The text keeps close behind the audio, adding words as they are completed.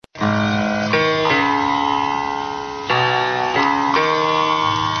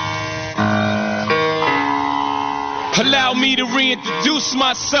Allow me to reintroduce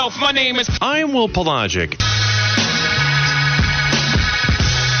myself. My name is... I'm Will Pelagic.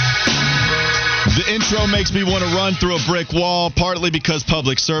 The intro makes me want to run through a brick wall, partly because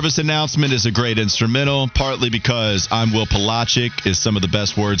public service announcement is a great instrumental, partly because I'm Will Pelagic is some of the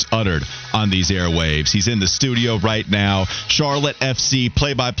best words uttered on these airwaves. He's in the studio right now, Charlotte FC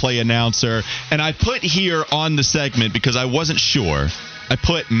play-by-play announcer, and I put here on the segment because I wasn't sure, I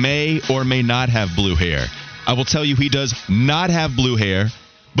put may or may not have blue hair. I will tell you he does not have blue hair,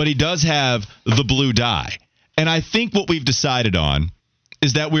 but he does have the blue dye. And I think what we've decided on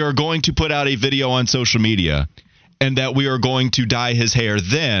is that we are going to put out a video on social media and that we are going to dye his hair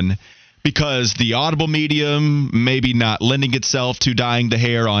then, because the audible medium maybe not lending itself to dyeing the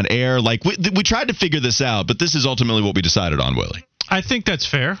hair on air. Like we tried to figure this out, but this is ultimately what we decided on, Willie. I think that's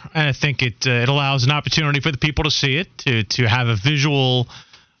fair. And I think it allows an opportunity for the people to see it, to have a visual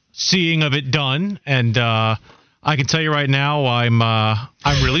seeing of it done. And I can tell you right now, I'm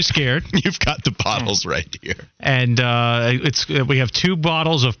really scared. You've got the bottles right here, and we have 2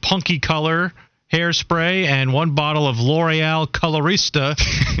 bottles of Punky Color hairspray and 1 bottle of L'Oreal Colorista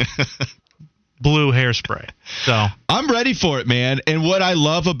blue hairspray. So I'm ready for it, man. And what I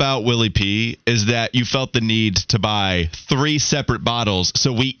love about Willie P is that you felt the need to buy 3 separate bottles,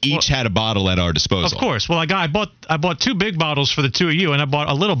 so we each had a bottle at our disposal. Of course. Well, I bought 2 big bottles for the 2 of you, and I bought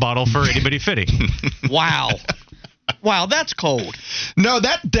a little bottle for Itty Bitty Fitty. Wow. Wow, that's cold. No,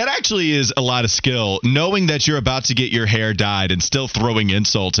 that actually is a lot of skill. Knowing that you're about to get your hair dyed and still throwing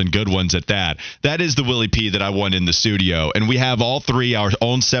insults and good ones at that. That is the Willie P that I want in the studio. And we have all 3 our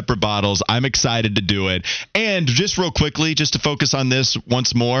own separate bottles. I'm excited to do it. And just real quickly, just to focus on this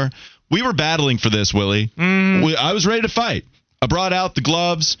once more, we were battling for this, Willie. I was ready to fight. I brought out the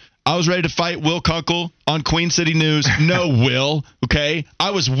gloves. I was ready to fight Will Kunkel on Queen City News. No, Will, okay?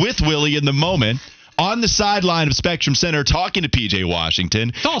 I was with Willie in the moment, on the sideline of Spectrum Center talking to P.J. Washington.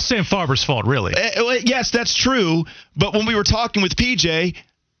 It's all Sam Farber's fault, really. Yes, that's true. But when we were talking with P.J.,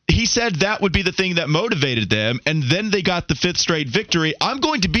 he said that would be the thing that motivated them, and then they got the 5th straight victory. I'm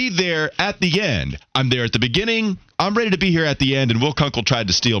going to be there at the end. I'm there at the beginning. I'm ready to be here at the end, and Will Kunkel tried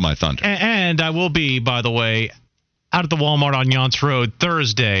to steal my thunder. And I will be, by the way, out at the Walmart on Yonts Road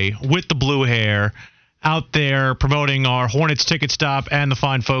Thursday with the blue hair, out there promoting our Hornets ticket stop and the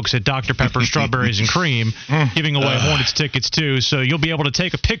fine folks at Dr. Pepper Strawberries and Cream giving away Hornets tickets too. So you'll be able to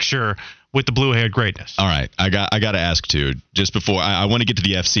take a picture with the blue-haired greatness. All right, I got to ask too. Just before I want to get to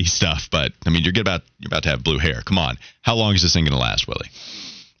the FC stuff, but I mean you're about to have blue hair. Come on, how long is this thing going to last, Willie?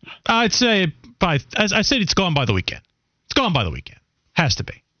 I'd say I said it's gone by the weekend. It's gone by the weekend. Has to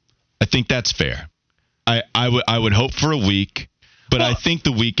be. I think that's fair. I would hope for a week. But I think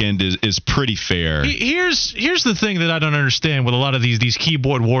the weekend is pretty fair. Here's the thing that I don't understand with a lot of these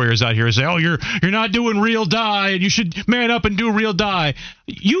keyboard warriors out here who say, "Oh, you're not doing real dye, and you should man up and do real dye."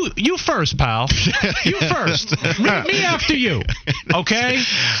 You first, pal. You first. Me after you. Okay.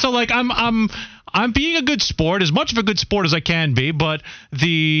 So like I'm being a good sport, as much of a good sport as I can be, but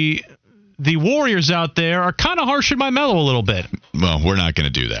the warriors out there are kind of harshing my mellow a little bit. Well, we're not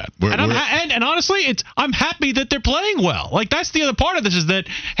going to do that. And honestly, I'm happy that they're playing well. Like, that's the other part of this is that,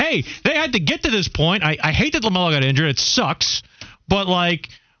 hey, they had to get to this point. I hate that LaMelo got injured. It sucks. But, like,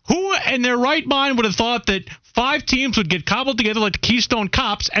 who in their right mind would have thought that 5 teams would get cobbled together like the Keystone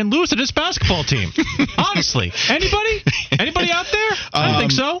Cops and lose to this basketball team? Honestly. Anybody? Anybody out there? I don't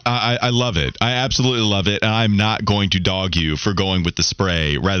think so. I love it. I absolutely love it. And I'm not going to dog you for going with the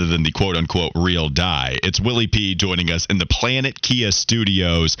spray rather than the quote-unquote real dye. It's Willie P joining us in the Planet Kia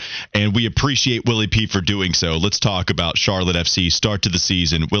studios, and we appreciate Willie P for doing so. Let's talk about Charlotte FC, start to the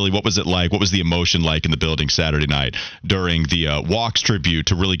season. Willie, what was it like? What was the emotion like in the building Saturday night during the Walks tribute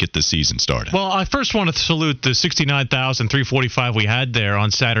to really get the season started? Well, I first want to salute the 69,345 we had there on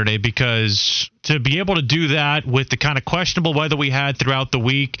Saturday, because to be able to do that with the kind of questionable weather we had throughout the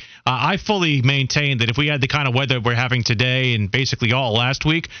week, I fully maintain that if we had the kind of weather we're having today and basically all last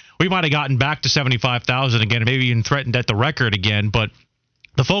week, we might have gotten back to 75,000 again, maybe even threatened at the record again. But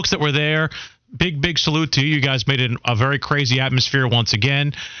the folks that were there, big salute to you. You guys made it a very crazy atmosphere once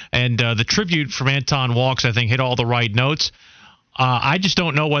again. And the tribute from Anton Walks, I think, hit all the right notes. I just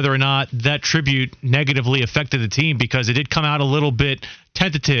don't know whether or not that tribute negatively affected the team, because it did come out a little bit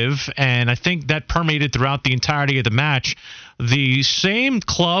tentative, and I think that permeated throughout the entirety of the match. The same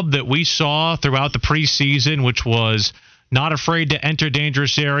club that we saw throughout the preseason, which was not afraid to enter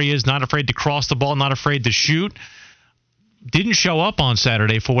dangerous areas, not afraid to cross the ball, not afraid to shoot, didn't show up on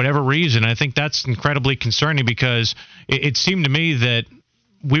Saturday for whatever reason. I think that's incredibly concerning, because it seemed to me that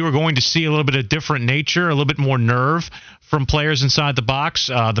we were going to see a little bit of different nature, a little bit more nerve from players inside the box.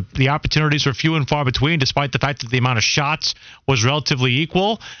 The opportunities were few and far between, despite the fact that the amount of shots was relatively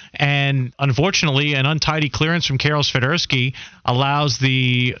equal. And unfortunately, an untidy clearance from Karol Swiderski allows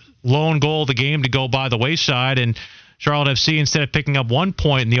the lone goal of the game to go by the wayside, and Charlotte FC, instead of picking up 1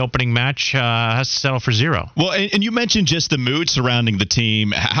 point in the opening match, has to settle for 0. Well, and you mentioned just the mood surrounding the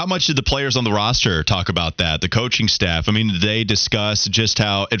team. How much did the players on the roster talk about that, the coaching staff? I mean, did they discuss just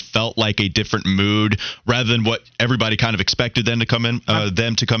how it felt like a different mood rather than what everybody kind of expected them to come in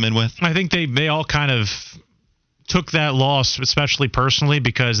with? I think they all kind of took that loss, especially personally,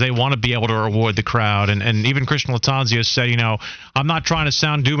 because they want to be able to reward the crowd. And even Christian Latanzio said, I'm not trying to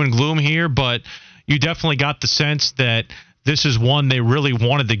sound doom and gloom here, but you definitely got the sense that this is one they really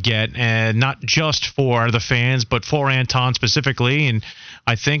wanted to get, and not just for the fans, but for Anton specifically. And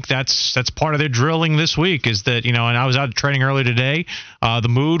I think that's part of their drilling this week is that, and I was out training earlier today. The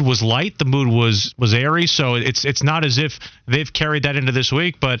mood was light. The mood was airy. So it's not as if they've carried that into this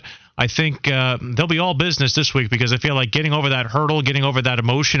week, but I think they'll be all business this week because I feel like getting over that hurdle, getting over that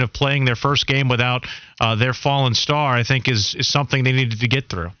emotion of playing their first game without their fallen star, I think is something they needed to get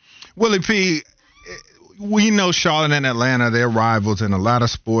through. Willie P., we know Charlotte and Atlanta, they're rivals in a lot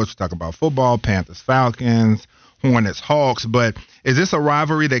of sports. We talk about football, Panthers, Falcons, Hornets, Hawks. But is this a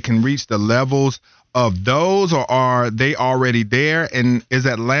rivalry that can reach the levels of those, or are they already there? And is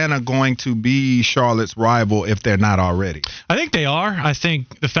Atlanta going to be Charlotte's rival if they're not already? I think they are. I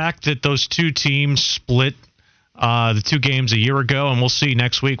think the fact that those two teams split the two games a year ago, and we'll see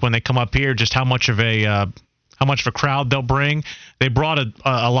next week when they come up here just how much of a crowd they'll bring. They brought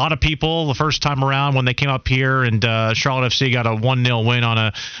a lot of people the first time around when they came up here, and Charlotte FC got a 1-0 win on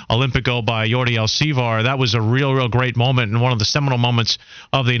a Olympico by Jordi Alcivar. That was a real great moment and one of the seminal moments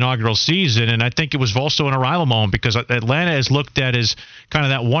of the inaugural season. And I think it was also an arrival moment because Atlanta is looked at as kind of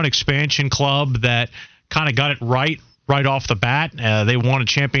that one expansion club that kind of got it right off the bat. They won a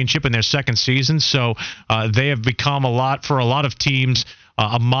championship in their second season, so they have become for a lot of teams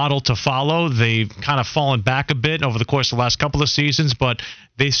a model to follow. They've kind of fallen back a bit over the course of the last couple of seasons, but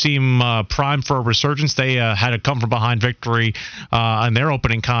they seem primed for a resurgence. They had a come-from-behind victory in their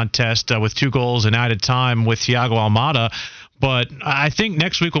opening contest with 2 goals in added time with Thiago Almada. But I think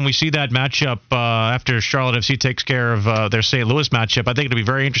next week when we see that matchup after Charlotte FC takes care of their St. Louis matchup, I think it'll be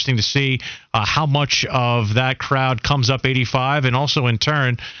very interesting to see how much of that crowd comes up 85, and also in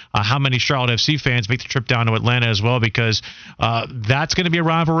turn how many Charlotte FC fans make the trip down to Atlanta as well, because that's going to be a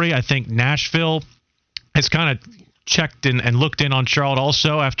rivalry. I think Nashville has kind of checked in and looked in on Charlotte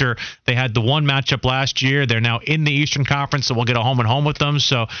also after they had the one matchup last year. They're now in the Eastern Conference, so we'll get a home and home with them.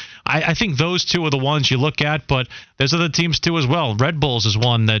 So I think those two are the ones you look at, but there's other teams too as well. Red Bulls is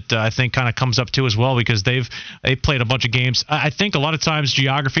one that I think kind of comes up too as well because they've played a bunch of games. I think a lot of times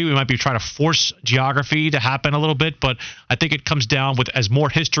geography, we might be trying to force geography to happen a little bit, but I think it comes down with as more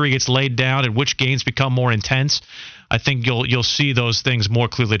history gets laid down and which games become more intense. I think you'll see those things more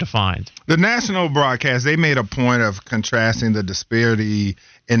clearly defined. The national broadcast, they made a point of contrasting the disparity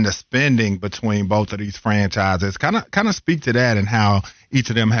in the spending between both of these franchises. Kind of speak to that and how each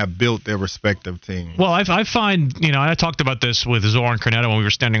of them have built their respective teams. Well, I find, I talked about this with Zoran Cornetto when we were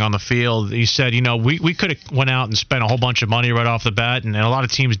standing on the field. He said, we could have went out and spent a whole bunch of money right off the bat, and a lot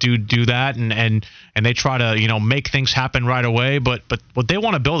of teams do that, and they try to, make things happen right away. But what they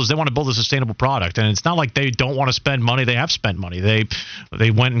want to build is they want to build a sustainable product, and it's not like they don't want to spend money. They have spent money.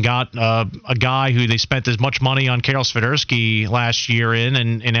 They went and got a guy who they spent as much money on Karol Swiderski last year in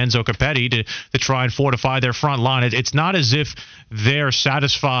Enzo Capetti to try and fortify their front line. It's not as if they're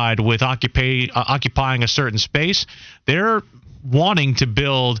satisfied with occupying a certain space. They're wanting to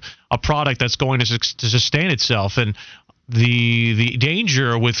build a product that's going to sustain itself. And the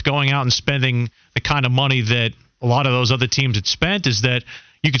danger with going out and spending the kind of money that a lot of those other teams had spent is that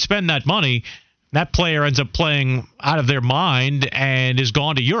you could spend that money, that player ends up playing out of their mind and is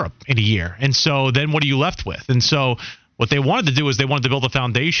gone to Europe in a year. And so then what are you left with? And so what they wanted to do is they wanted to build a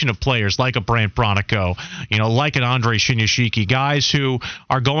foundation of players like a Brant Bronico, like an Andre Shinyashiki, guys who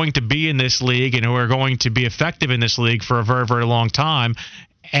are going to be in this league and who are going to be effective in this league for a very, very long time,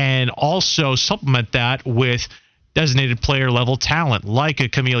 and also supplement that with designated player level talent like a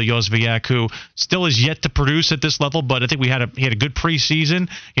Kamil Jozwiak, who still is yet to produce at this level, but I think he had a good preseason.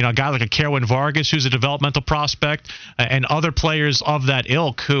 A guy like a Kerwin Vargas, who's a developmental prospect, and other players of that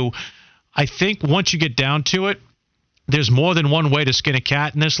ilk who I think once you get down to it, there's more than one way to skin a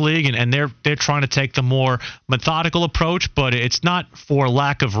cat in this league, and they're trying to take the more methodical approach, but it's not for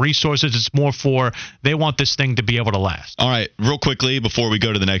lack of resources. It's more for they want this thing to be able to last. All right, real quickly before we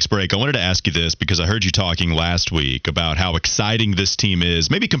go to the next break, I wanted to ask you this because I heard you talking last week about how exciting this team is.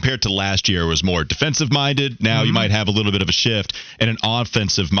 Maybe compared to last year, it was more defensive-minded. Now you might have a little bit of a shift in an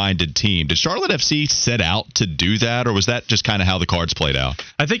offensive-minded team. Did Charlotte FC set out to do that, or was that just kind of how the cards played out?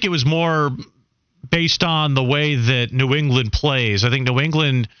 I think it was more based on the way that New England plays. I think New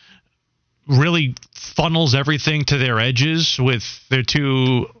England really funnels everything to their edges with their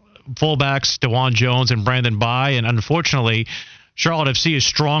two fullbacks, DeJuan Jones and Brandon Bye, and unfortunately, Charlotte FC is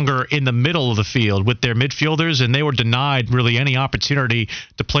stronger in the middle of the field with their midfielders, and they were denied really any opportunity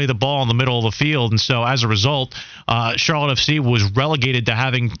to play the ball in the middle of the field. And so as a result, Charlotte FC was relegated to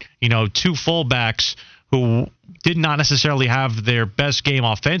having, two fullbacks who did not necessarily have their best game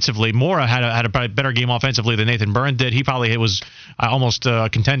offensively. Mora had a better game offensively than Nathan Byrne did. He probably was almost a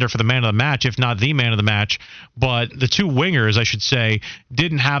contender for the man of the match, if not the man of the match. But the two wingers, I should say,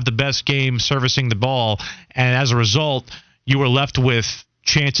 didn't have the best game servicing the ball. And as a result, you were left with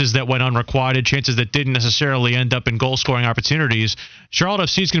chances that went unrequited, chances that didn't necessarily end up in goal-scoring opportunities. Charlotte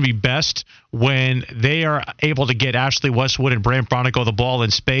FC is going to be best when they are able to get Ashley Westwood and Brant Bronico the ball in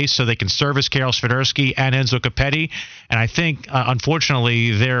space so they can service Karol Swiderski and Enzo Capetti. And I think,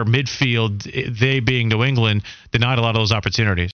 unfortunately, their midfield, they being New England, denied a lot of those opportunities.